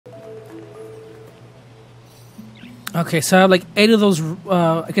Okay, so I have like 8 of those.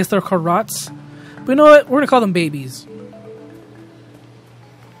 I guess they're called rots. But you know what? We're gonna call them babies.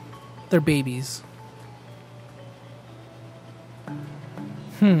 They're babies.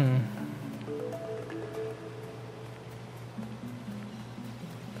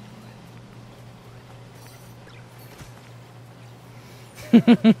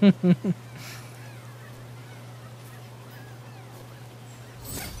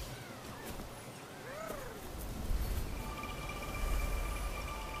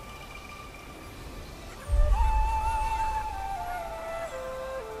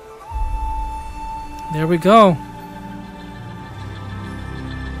 There we go.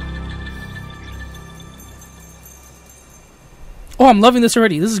 Oh, I'm loving this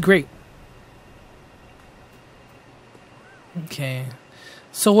already. This is great. Okay.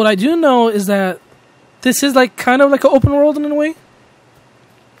 So what I do know is that this is like kind of like an open world in a way.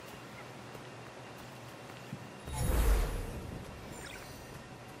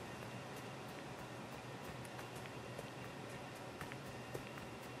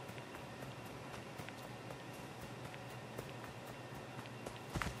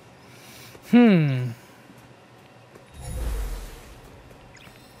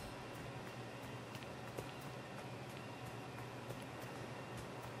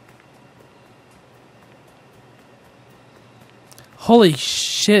 Holy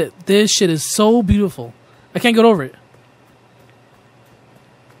shit, this shit is so beautiful. I can't get over it.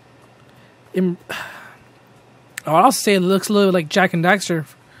 I'll say it looks a little like Jack and Daxter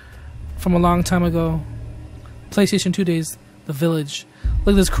from a long time ago. PlayStation 2 days, The Village.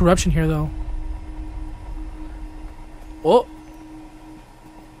 Look at this corruption here, though. Oh.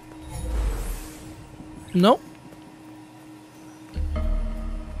 Nope.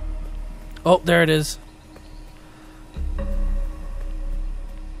 Oh, there it is.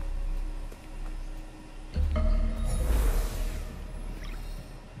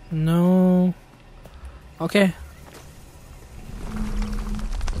 No. Okay.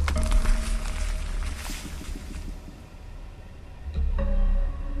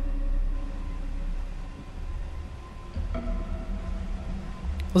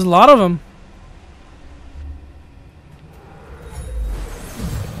 There's a lot of them.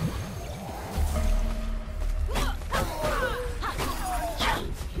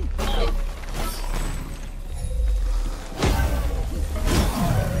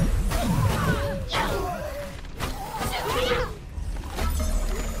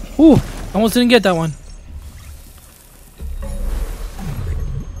 Ooh, almost didn't get that one.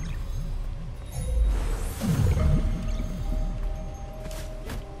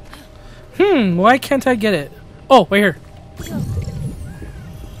 Why can't I get it? Oh, right here.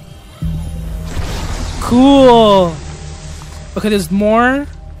 Cool. Okay, there's more.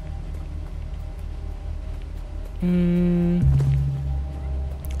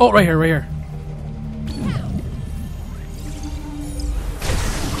 Oh, right here, right here.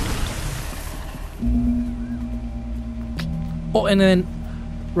 Oh, and then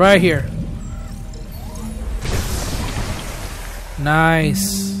right here.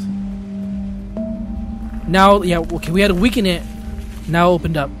 Nice. Now, yeah, okay, we had to weaken it. Now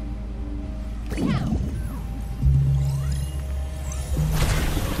opened up.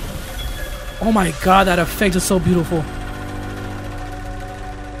 Oh my god, that effect is so beautiful.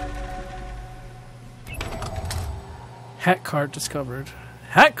 Hat cart discovered.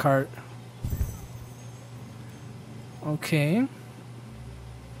 Hat cart? Okay.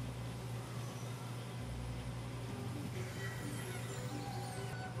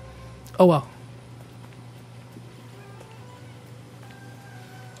 Oh well.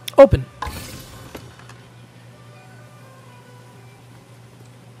 Open.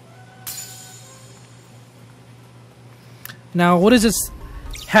 Now, what is this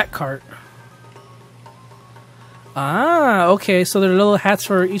hat cart? Ah, okay. So there are little hats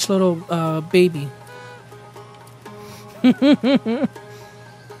for each little baby. Oh,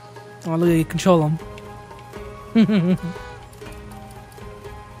 look at you control them.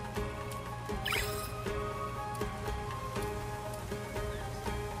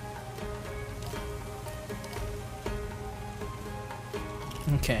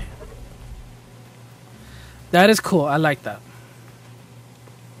 Okay. That is cool. I like that.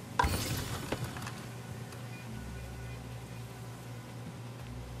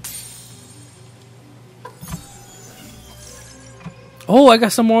 Oh, I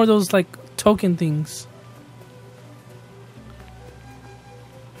got some more of those, like, token things.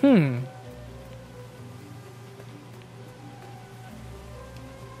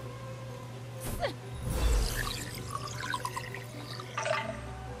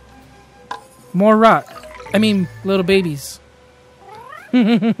 More rock. I mean, little babies.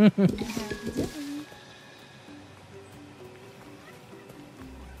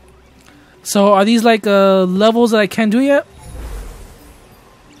 So, are these like levels that I can't do yet?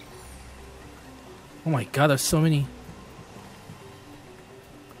 Oh my god, there's so many.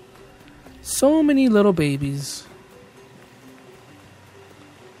 So many little babies.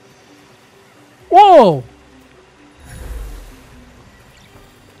 Whoa!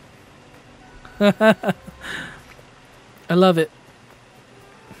 I love it.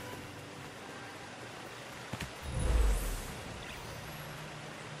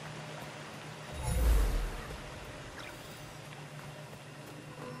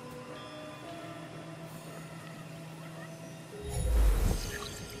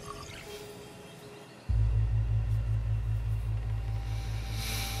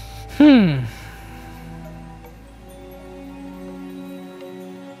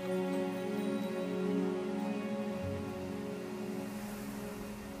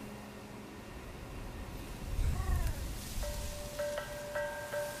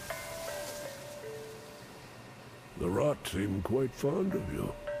 The rot seem quite fond of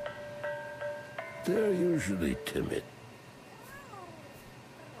you. They're usually timid.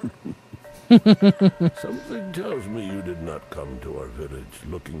 Something tells me you did not come to our village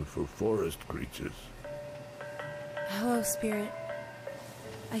looking for forest creatures. Hello, Spirit.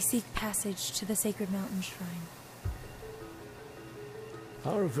 I seek passage to the sacred mountain shrine.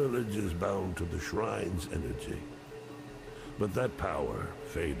 Our village is bound to the shrine's energy, but that power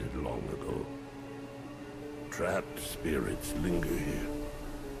faded long ago. Trapped spirits linger here,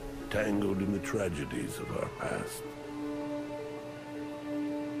 tangled in the tragedies of our past.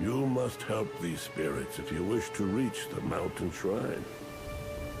 You must help these spirits if you wish to reach the mountain shrine.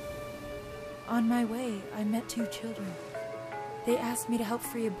 On my way, I met two children. They asked me to help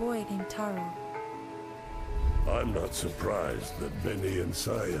free a boy named Taro. I'm not surprised that Benny and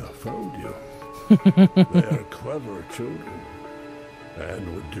Saya found you. They are clever children,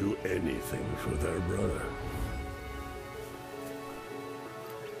 and would do anything for their brother.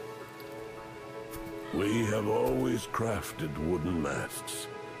 We have always crafted wooden masks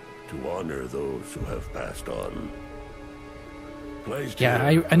to honor those who have passed on.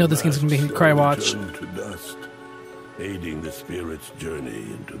 Yeah, I know this game's gonna make me cry watch. Turn to dust, aiding the spirit's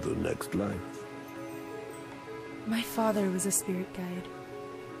journey into the next life. My father was a spirit guide.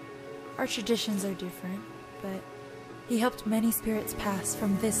 Our traditions are different, but he helped many spirits pass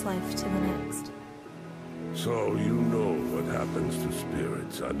from this life to the next. So you know what happens to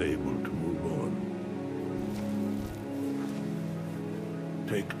spirits unable to move on.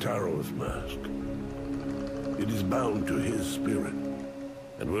 Take Taro's mask. It is bound to his spirit,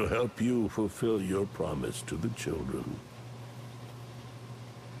 and will help you fulfill your promise to the children.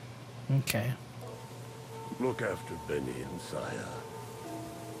 Okay. Look after Benny and Saya.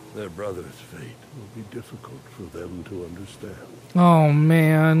 Their brother's fate will be difficult for them to understand. Oh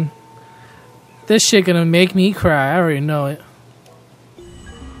man. This shit gonna make me cry. I already know it.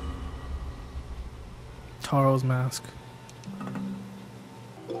 Taro's mask.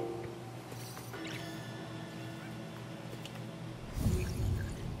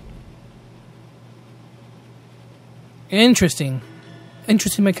 Interesting.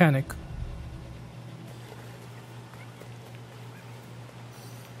 Interesting mechanic.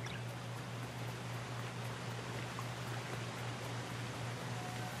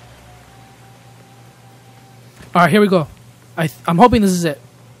 Alright, here we go. I'm hoping this is it.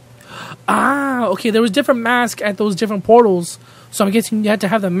 Ah, okay, there was different masks at those different portals. So I'm guessing you had to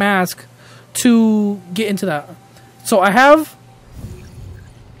have the mask to get into that. So I have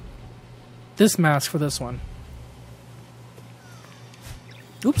this mask for this one.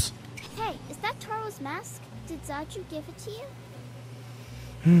 Oops. Hey, is that Taro's mask? Did Zaju give it to you?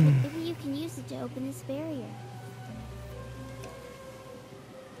 Maybe you can use it to open this barrier.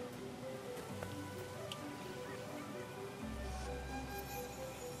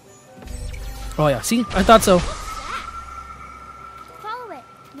 Oh yeah, see? I thought so. Follow it.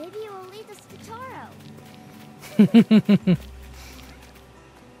 Maybe it will lead us to Taro.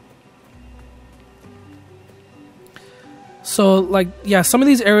 So, like, yeah, some of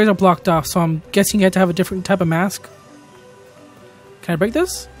these areas are blocked off, so I'm guessing you have to have a different type of mask. Can I break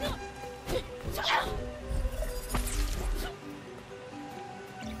this?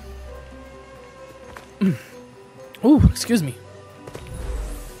 Ooh, excuse me.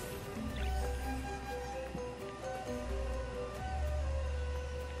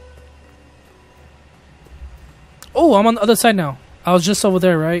 Oh, I'm on the other side now. I was just over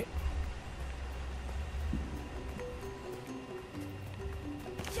there, right?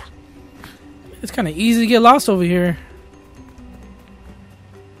 It's kind of easy to get lost over here.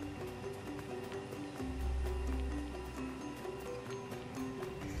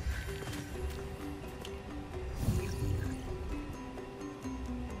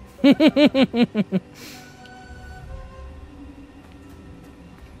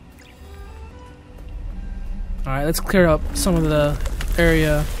 Alright, let's clear up some of the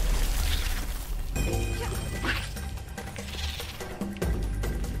area.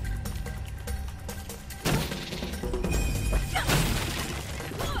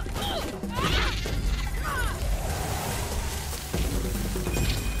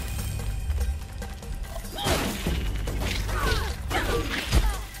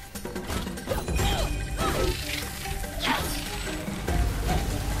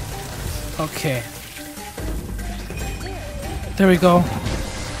 Okay. There we go.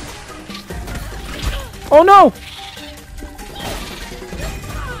 Oh no!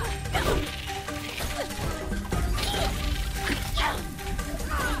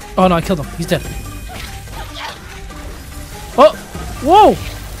 Oh no, I killed him. He's dead. Oh! Whoa!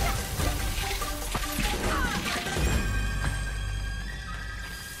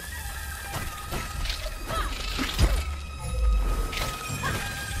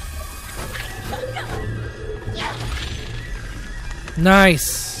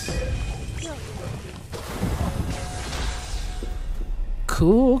 Nice.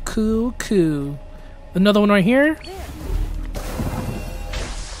 Cool, cool, cool. Another one right here.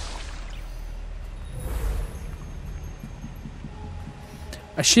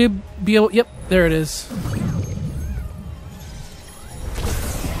 I should be able. Yep, there it is.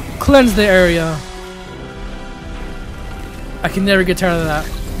 Cleanse the area. I can never get tired of that.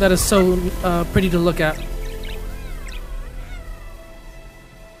 That is so pretty to look at.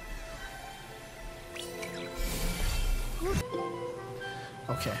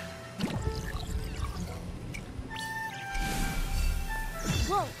 Okay.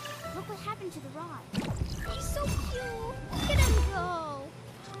 Whoa, look what happened to the rod. He's so cute. Look at him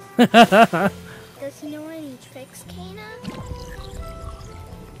go. Does he know any tricks, Kana?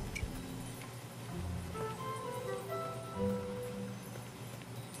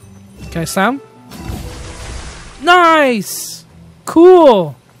 Can I slam? Nice!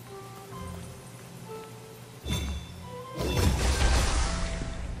 Cool!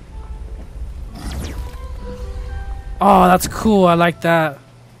 Oh, that's cool. I like that.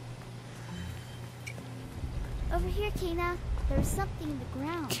 Over here, Kana. There's something in the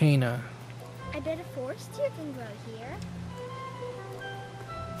ground. Kana. I bet a forest deer can grow here.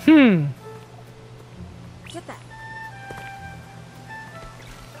 Get that.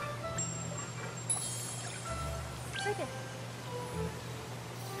 Right there.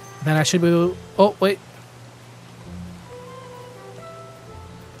 Then I should be able. Oh, wait.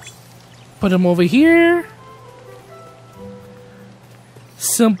 Put him over here.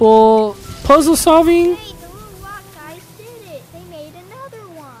 Simple puzzle solving. Hey, the little rock guys did it. They made another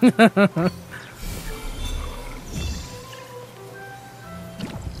one.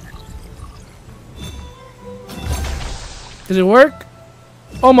 Did it work?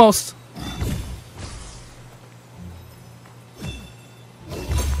 Almost.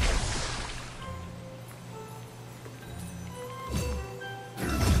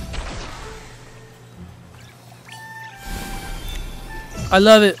 I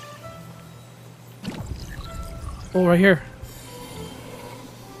love it. Oh, right here.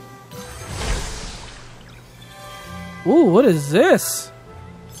 Ooh, what is this?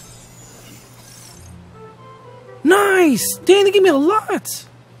 Nice! Dang, they gave me a lot!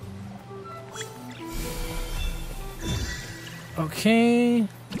 Okay.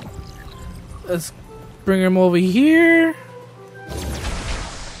 Let's bring him over here.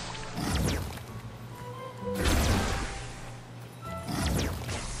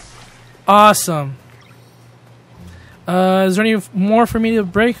 Awesome. Is there any more for me to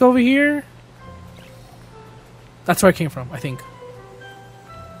break over here? That's where I came from, I think.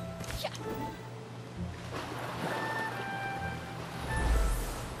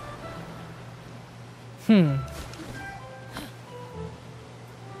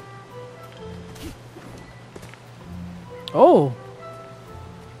 Oh.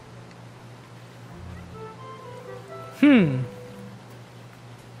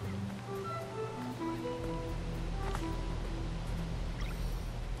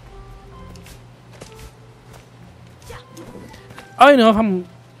 I don't know if I'm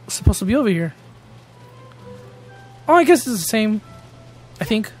supposed to be over here. Oh, I guess it's the same. I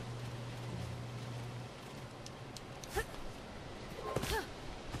think.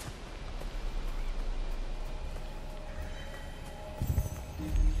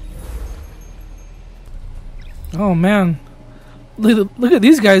 Oh man. Look at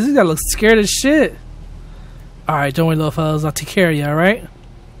these guys. These guys look scared as shit. Alright, don't worry, little fellas. I'll take care of you, alright?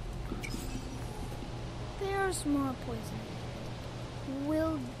 There's more poison.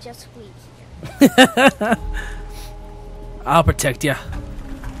 We'll just wait here. I'll protect you.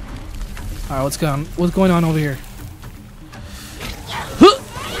 Alright, what's going on over here? Huh!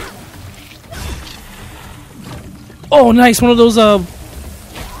 Oh, nice. One of those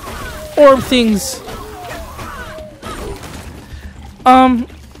orb things.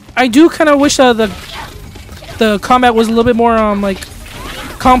 I do kind of wish the combat was a little bit more like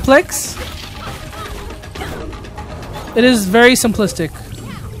complex. It is very simplistic.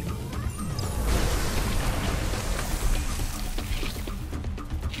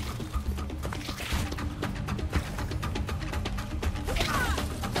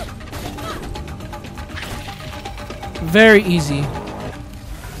 Very easy.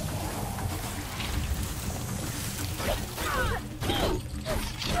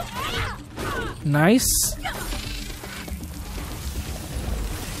 Nice.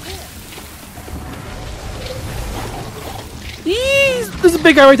 There's a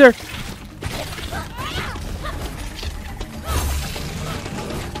big guy right there.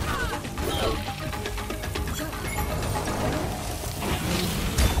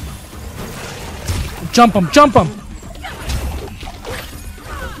 Jump him, jump him.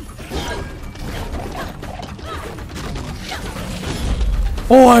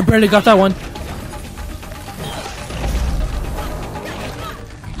 Oh, I barely got that one.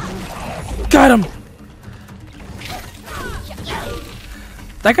 Got him.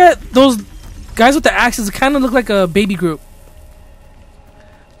 That guy, those guys with the axes kind of look like a baby Groot.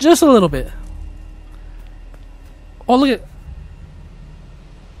 Just a little bit. Oh, look at.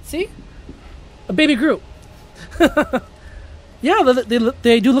 See? A baby Groot. Yeah,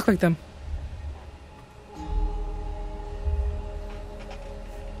 they do look like them.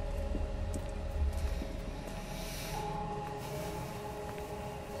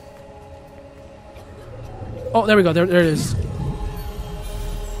 Oh, there we go. There it is.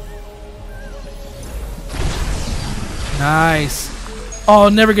 Nice. Oh,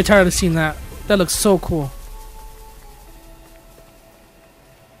 I'll never get tired of seeing that. That looks so cool.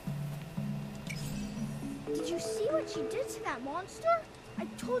 Did you see what she did to that monster? I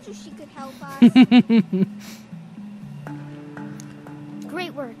told you she could help us.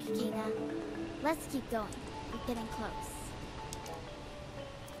 Great work, Kina. Let's keep going. We're getting close.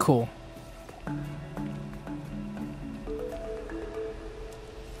 Cool.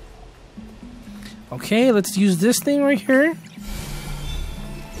 Okay, let's use this thing right here.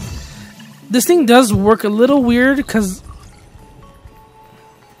 This thing does work a little weird because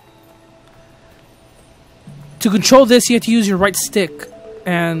to control this you have to use your right stick,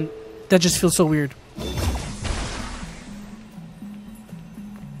 and that just feels so weird.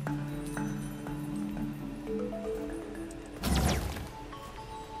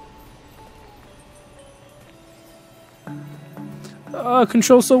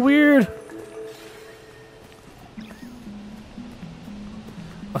 Control's so weird.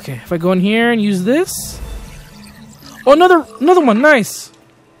 Okay, if I go in here and use this. Oh, another one. Nice.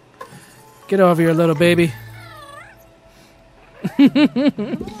 Get over here, little baby.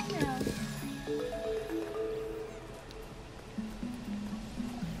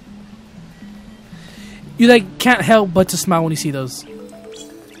 You like can't help but to smile when you see those.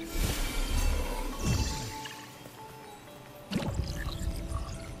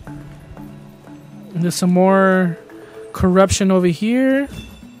 And there's some more corruption over here.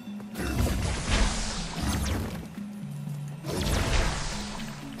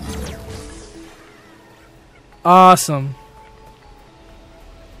 Awesome.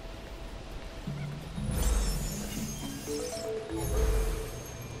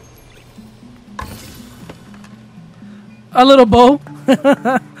 A little bow.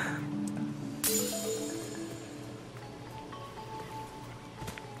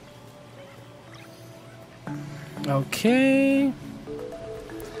 Okay.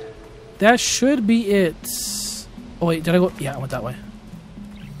 That should be it. Oh wait, did I go? Yeah, I went that way.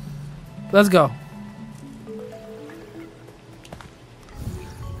 Let's go.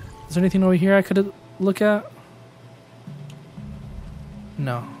 Is there anything over here I could look at?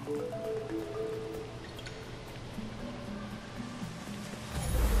 No.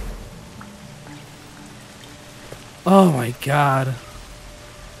 Oh my god.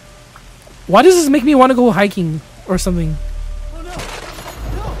 Why does this make me want to go hiking or something?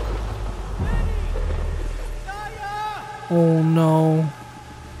 Oh no.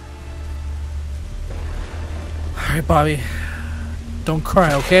 Alright, Bobby. Don't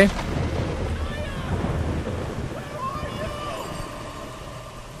cry, okay?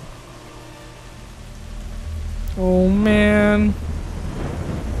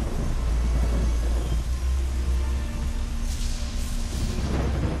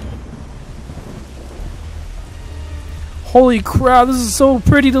 Holy crap, this is so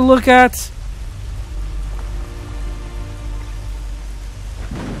pretty to look at.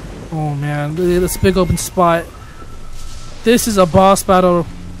 Oh man, look at this big open spot. This is a boss battle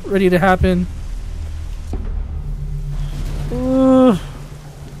ready to happen.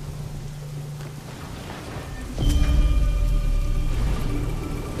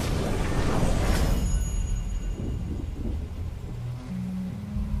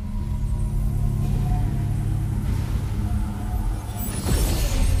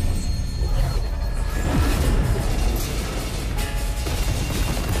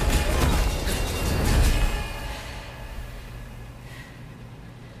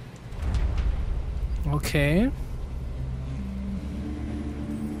 Okay.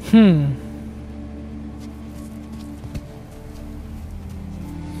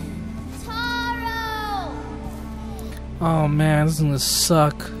 Taro! Oh man, this is gonna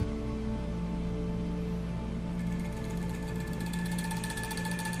suck.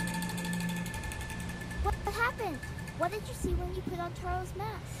 What happened? What did you see when you put on Taro's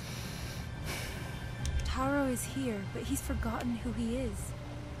mask? Taro is here, but he's forgotten who he is.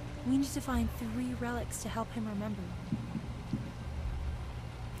 We need to find 3 relics to help him remember.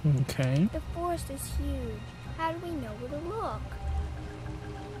 Okay. The forest is huge. How do we know where to look?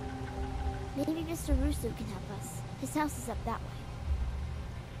 Maybe Mr. Russo can help us. His house is up that way.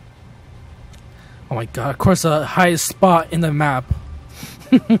 Oh my god, of course the highest spot in the map.